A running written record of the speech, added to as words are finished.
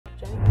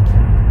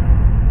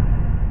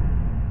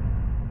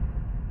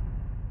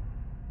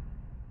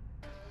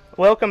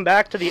Welcome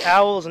back to the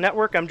Owls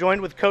Network. I'm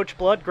joined with Coach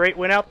Blood. Great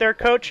win out there,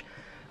 Coach.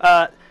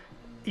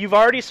 You've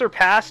already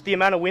surpassed the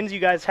amount of wins you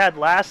guys had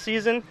last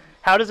season.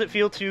 How does it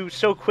feel to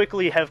so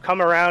quickly have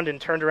come around and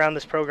turned around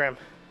this program?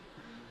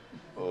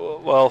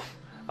 Well,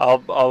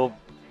 I'll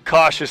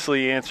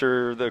cautiously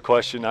answer the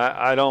question.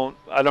 I don't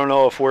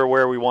know if we're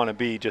where we want to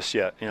be just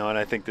yet, and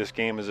I think this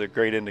game is a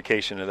great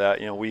indication of that.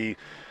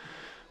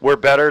 We're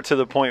better to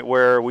the point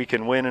where we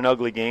can win an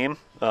ugly game.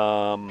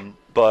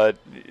 But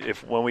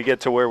when we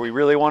get to where we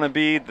really want to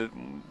be,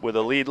 with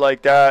a lead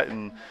like that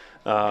and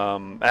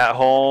at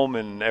home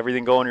and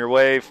everything going your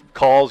way,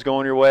 calls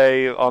going your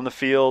way on the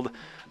field,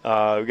 we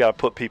got to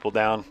put people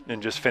down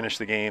and just finish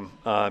the game,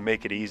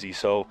 make it easy.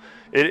 So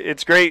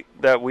it's great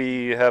that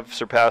we have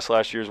surpassed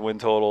last year's win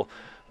total,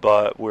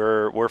 but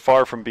we're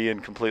far from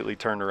being completely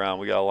turned around.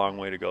 We got a long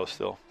way to go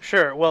still.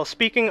 Sure. Well,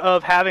 speaking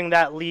of having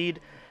that lead,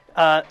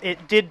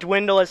 it did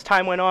dwindle as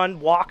time went on.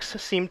 Walks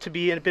seemed to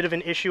be a bit of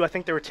an issue. I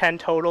think there were 10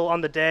 total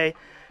on the day.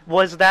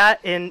 Was that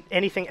and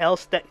anything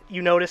else that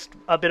you noticed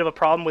a bit of a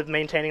problem with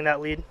maintaining that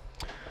lead?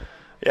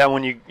 Yeah,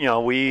 when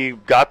we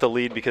got the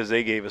lead because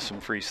they gave us some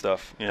free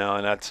stuff,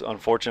 and that's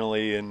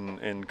unfortunately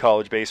in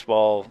college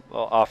baseball.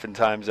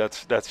 Oftentimes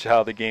that's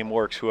how the game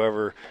works.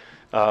 Whoever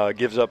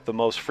gives up the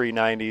most free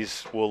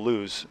 90s will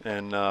lose,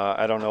 and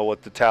I don't know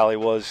what the tally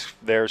was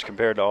theirs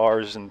compared to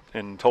ours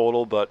in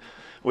total, but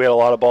we had a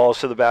lot of balls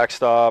to the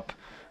backstop,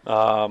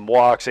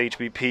 walks,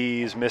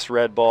 HBPs,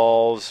 misread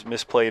balls,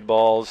 misplayed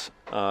balls.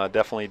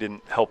 Definitely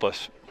didn't help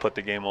us put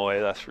the game away,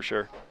 that's for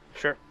sure.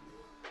 Sure.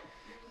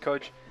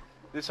 Coach,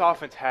 this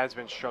offense has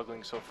been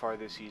struggling so far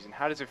this season.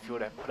 How does it feel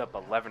to put up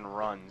 11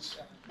 runs?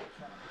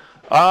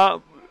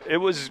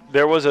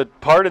 There was a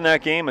part in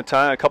that game,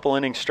 a couple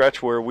innings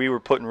stretch where we were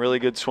putting really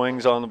good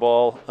swings on the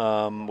ball.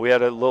 We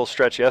had a little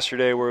stretch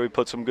yesterday where we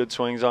put some good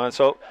swings on it.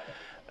 So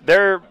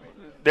there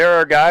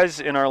are guys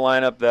in our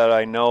lineup that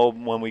I know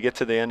when we get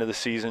to the end of the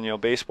season,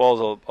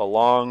 baseball's a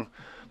long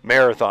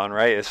marathon,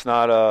 right? It's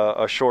not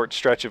a short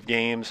stretch of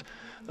games.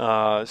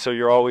 So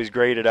you're always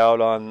graded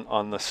out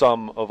on the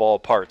sum of all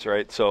parts,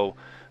 right? So,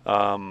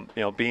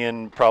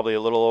 being probably a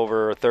little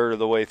over a third of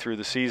the way through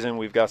the season,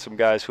 we've got some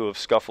guys who have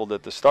scuffled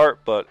at the start,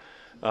 but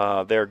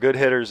they're good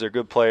hitters, they're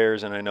good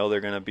players, and I know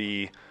they're going to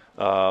be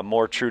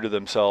more true to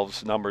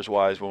themselves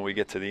numbers-wise when we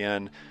get to the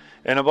end.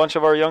 And a bunch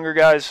of our younger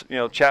guys,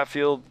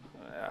 Chatfield,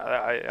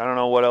 I don't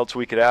know what else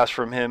we could ask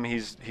from him.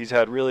 He's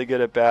had really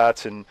good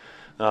at-bats, and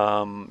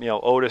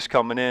Otis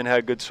coming in had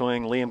a good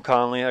swing. Liam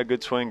Conley had a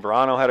good swing.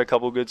 Verano had a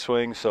couple good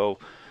swings. So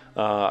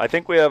I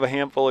think we have a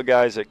handful of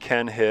guys that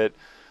can hit.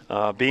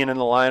 Being in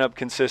the lineup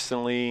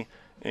consistently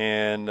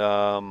and,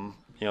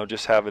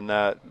 just having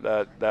that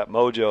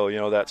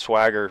mojo, that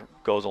swagger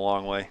goes a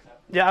long way.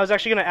 Yeah, I was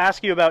actually going to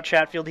ask you about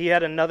Chatfield. He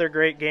had another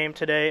great game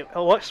today.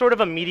 What sort of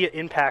immediate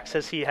impacts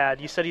has he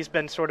had? You said he's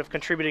been sort of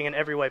contributing in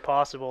every way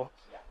possible.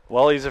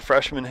 Well, he's a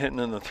freshman hitting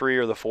in the 3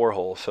 or the 4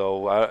 hole.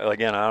 So, I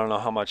don't know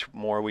how much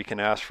more we can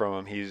ask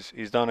from him.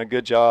 He's done a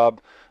good job.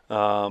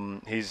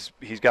 He's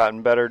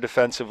gotten better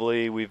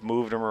defensively. We've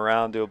moved him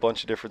around to a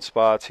bunch of different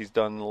spots. He's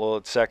done a little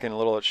at second, a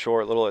little at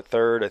short, a little at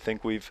third. I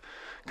think we've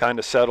kind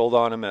of settled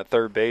on him at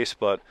third base.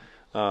 But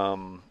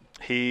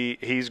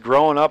he's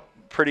growing up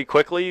pretty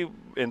quickly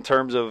in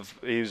terms of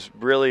he's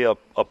really a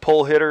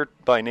pull hitter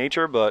by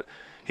nature, but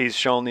he's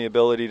shown the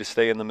ability to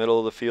stay in the middle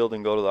of the field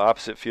and go to the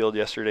opposite field.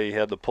 Yesterday he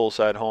had the pull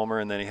side homer,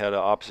 and then he had an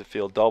opposite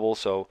field double.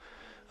 So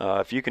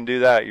if you can do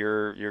that,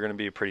 you're going to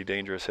be a pretty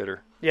dangerous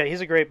hitter. Yeah,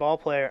 he's a great ball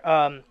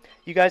player.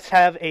 You guys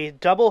have a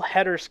double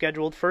header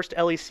scheduled, first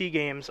LEC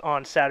games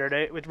on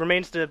Saturday. It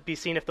remains to be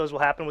seen if those will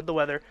happen with the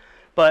weather.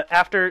 But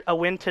after a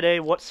win today,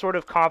 what sort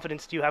of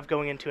confidence do you have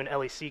going into an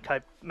LEC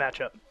type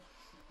matchup?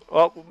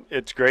 Well,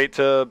 it's great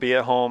to be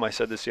at home. I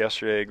said this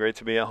yesterday. Great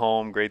to be at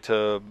home. Great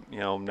to,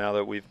 now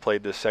that we've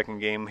played the second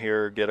game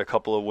here, get a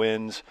couple of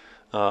wins.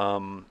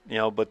 But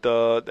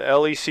the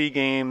LEC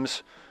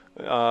games,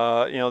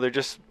 they're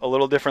just a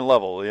little different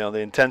level. The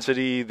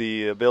intensity,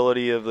 the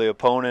ability of the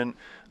opponent.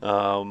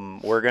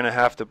 We're going to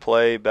have to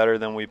play better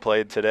than we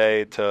played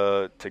today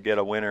to get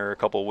a win or a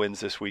couple of wins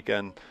this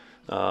weekend.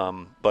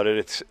 But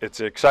it's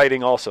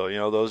exciting also.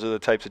 Those are the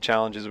types of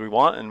challenges we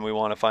want, and we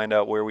want to find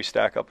out where we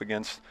stack up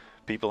against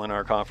people in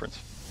our conference.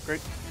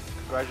 Great.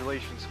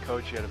 Congratulations,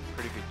 Coach. You had a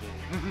pretty good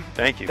game.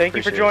 Thank you. Thank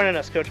you for joining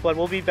us, Coach Blood.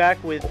 We'll be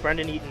back with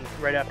Brendan Eaton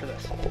right after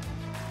this.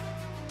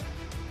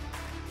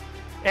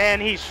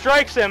 And he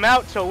strikes him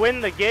out to win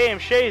the game.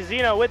 Shea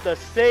Zeno with the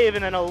save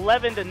and an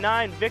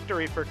 11-9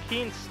 victory for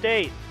Keene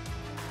State.